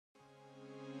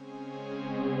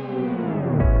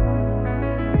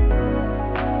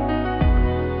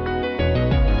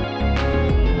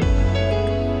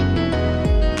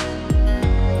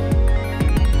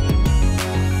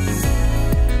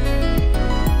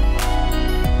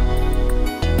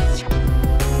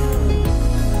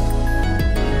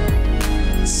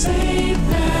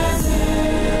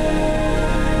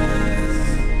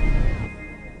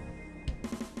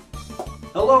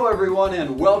everyone,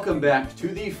 and welcome back to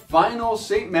the final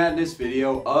St. Madness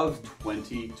video of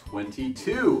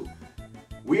 2022.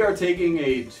 We are taking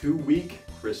a 2-week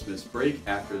Christmas break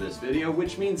after this video,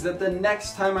 which means that the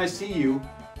next time I see you,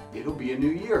 it'll be a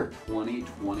new year,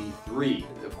 2023.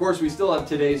 Of course, we still have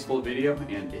today's full video,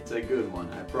 and it's a good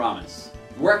one, I promise.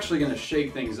 We're actually going to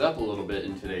shake things up a little bit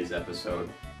in today's episode,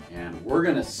 and we're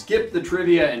going to skip the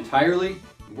trivia entirely.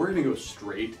 We're going to go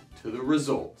straight to the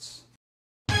results.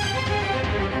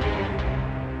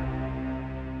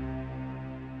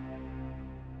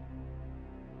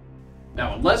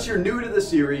 Now, unless you're new to the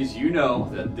series, you know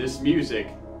that this music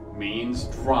means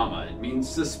drama. It means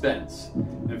suspense.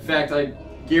 In fact, I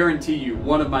guarantee you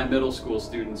one of my middle school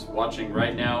students watching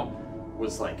right now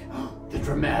was like, oh, the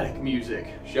dramatic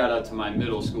music. Shout out to my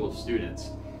middle school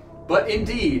students. But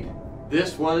indeed,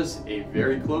 this was a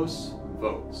very close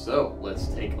vote. So let's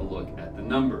take a look at the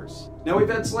numbers. Now, we've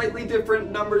had slightly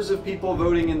different numbers of people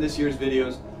voting in this year's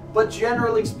videos, but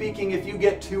generally speaking, if you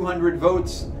get 200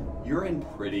 votes, you're in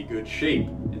pretty good shape.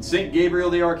 And St. Gabriel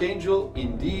the Archangel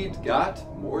indeed got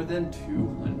more than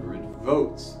 200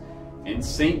 votes. And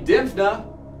St. DYMPHNA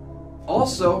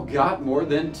also got more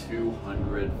than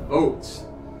 200 votes.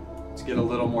 Let's get a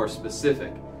little more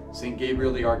specific. St.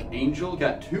 Gabriel the Archangel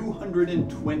got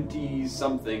 220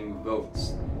 something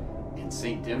votes. And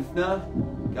St.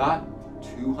 DYMPHNA got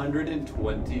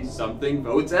 220 something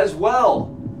votes as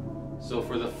well. So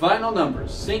for the final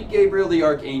numbers, St. Gabriel the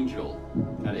Archangel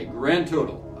had a grand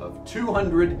total of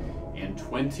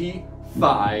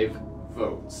 225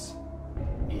 votes.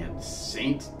 And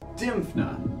St.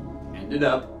 DYMPHNA ended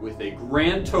up with a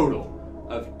grand total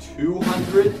of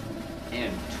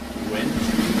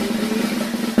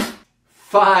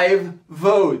 225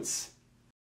 votes.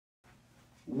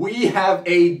 We have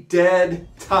a dead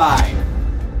tie.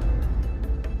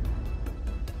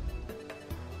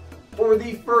 For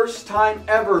the first time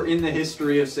ever in the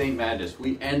history of St. Madness,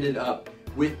 we ended up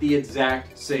with the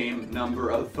exact same number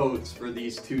of votes for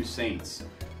these two saints.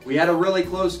 We had a really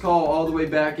close call all the way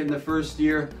back in the first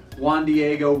year, Juan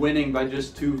Diego winning by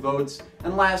just 2 votes.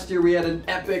 And last year we had an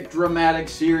epic dramatic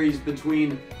series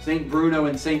between St. Bruno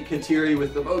and St. Kateri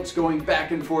with the votes going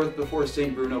back and forth before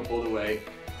St. Bruno pulled away.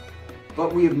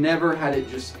 But we have never had it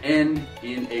just end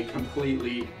in a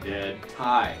completely dead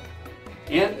tie.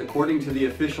 And according to the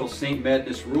official St.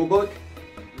 Madness rulebook,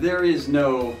 there is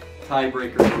no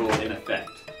tiebreaker rule in effect.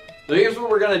 So here's what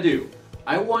we're going to do.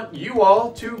 I want you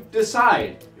all to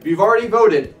decide. If you've already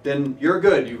voted, then you're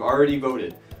good. You've already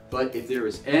voted. But if there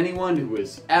is anyone who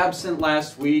was absent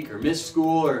last week or missed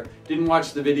school or didn't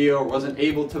watch the video or wasn't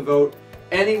able to vote,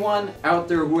 anyone out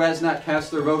there who has not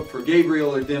cast their vote for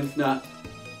Gabriel or DYMPHNA,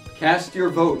 cast your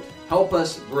vote. Help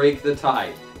us break the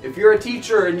tie. If you're a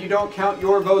teacher and you don't count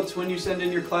your votes when you send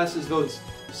in your class's votes,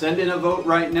 send in a vote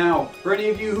right now. For any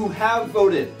of you who have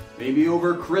voted, maybe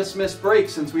over Christmas break,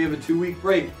 since we have a 2-week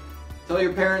break, tell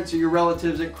your parents or your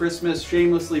relatives at Christmas,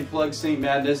 shamelessly plug St.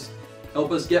 Madness.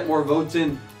 Help us get more votes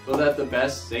in so that the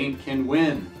best saint can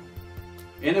win.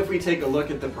 And if we take a look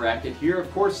at the bracket here,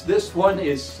 of course, this one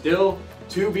is still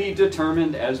to be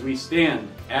determined as we stand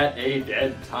at a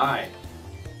dead tie.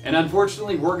 And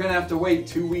unfortunately, we're going to have to wait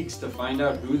 2 weeks to find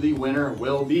out who the winner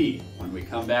will be when we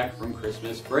come back from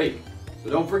Christmas break.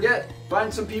 So don't forget,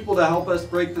 find some people to help us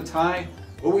break the tie,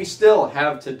 but we still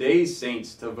have today's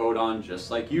saints to vote on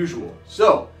just like usual.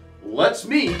 So, let's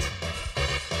meet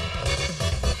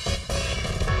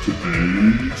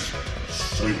today's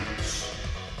saints.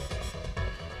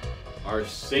 Our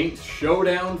saint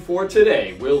showdown for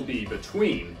today will be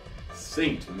between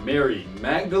Saint Mary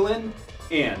Magdalene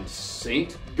and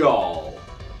Saint Gall.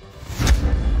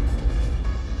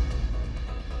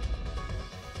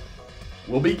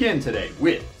 We'll begin today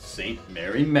with Saint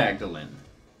Mary Magdalene.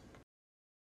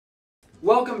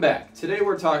 Welcome back. Today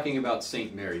we're talking about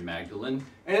Saint Mary Magdalene,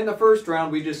 and in the first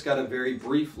round we just got a very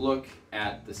brief look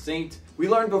at the saint. We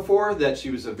learned before that she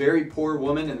was a very poor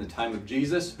woman in the time of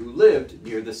Jesus who lived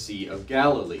near the Sea of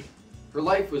Galilee. Her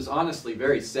life was honestly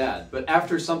very sad, but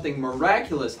after something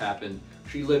miraculous happened,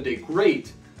 she lived a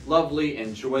great, lovely,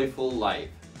 and joyful life.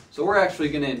 So we're actually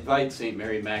going to invite St.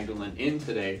 Mary Magdalene in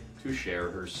today to share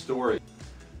her story.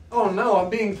 Oh no, I'm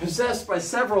being possessed by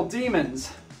several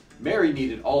demons! Mary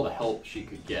needed all the help she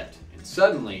could get, and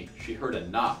suddenly she heard a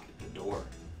knock at the door.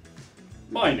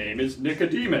 My name is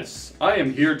Nicodemus. I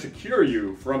am here to cure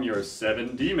you from your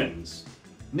 7 demons.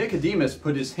 Nicodemus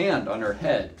put his hand on her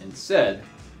head and said,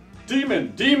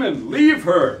 Demon, demon, leave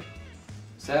her!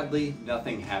 Sadly,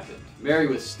 nothing happened. Mary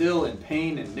was still in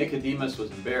pain, and Nicodemus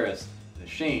was embarrassed and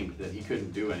ashamed that he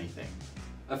couldn't do anything.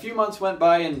 A few months went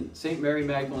by, and St. Mary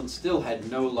Magdalene still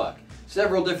had no luck.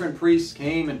 Several different priests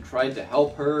came and tried to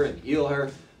help her and heal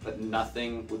her, but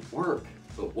nothing would work.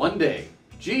 But one day,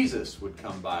 Jesus would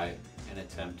come by and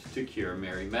attempt to cure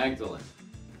Mary Magdalene.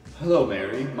 "Hello,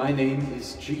 Mary. My name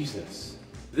is Jesus."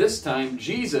 This time,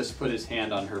 Jesus put his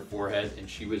hand on her forehead and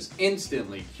she was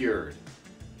instantly cured.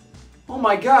 "Oh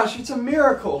my gosh, it's a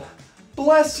miracle!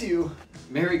 Bless you!"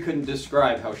 Mary couldn't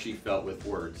describe how she felt with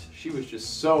words. She was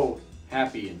just so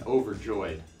happy and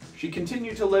overjoyed. She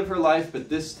continued to live her life, but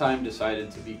this time decided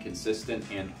to be consistent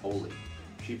and holy.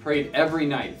 She prayed every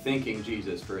night, thanking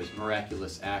Jesus for his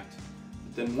miraculous act.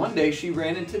 But then one day she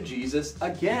ran into Jesus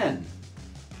again.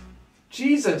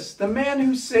 "Jesus, the man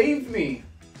who saved me!"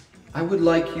 "I would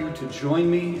like you to join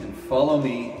me and follow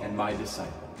me and my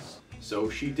disciples."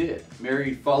 So she did.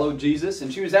 Mary followed Jesus,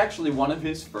 and she was actually one of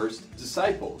his first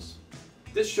disciples.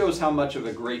 This shows how much of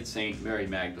a great saint Mary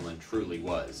Magdalene truly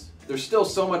was. There's still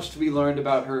so much to be learned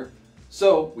about her,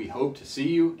 so we hope to see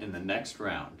you in the next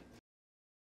round.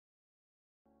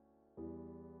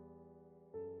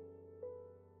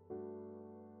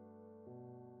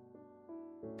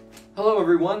 Hello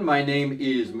everyone, my name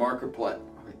is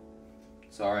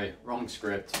Sorry, wrong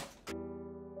script.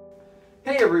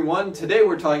 Hey everyone, today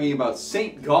we're talking about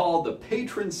Saint Gall, the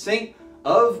patron saint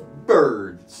of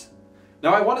birds.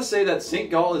 Now I want to say that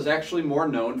Saint Gall is actually more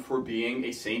known for being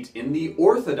a saint in the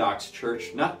Orthodox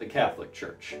Church, not the Catholic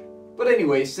Church. But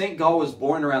anyway, Saint Gall was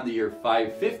born around the year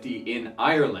 550 in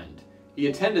Ireland. He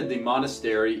attended the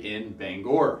monastery in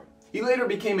Bangor. He later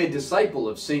became a disciple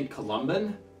of Saint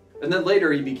Columban, and then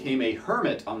later he became a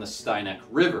hermit on the Stynac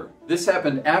River. This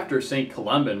happened after Saint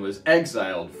Columban was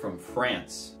exiled from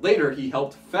France. Later he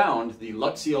helped found the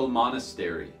Luxeuil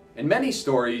Monastery. In many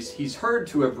stories, he's heard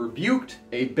to have rebuked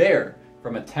a bear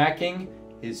from attacking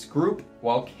his group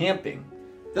while camping.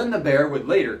 Then the bear would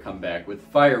later come back with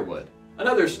firewood.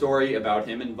 Another story about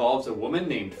him involves a woman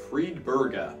named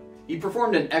Friedberga. He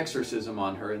performed an exorcism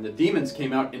on her and the demons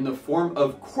came out in the form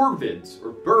of corvids, or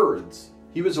birds.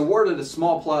 He was awarded a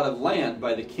small plot of land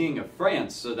by the King of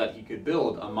France so that he could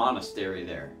build a monastery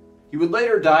there. He would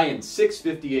later die in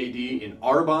 650 AD in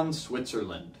Arbon,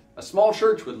 Switzerland. A small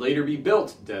church would later be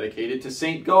built dedicated to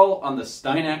Saint Gall on the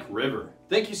Stynac River.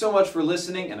 Thank you so much for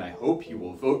listening, and I hope you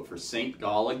will vote for Saint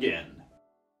Gall again.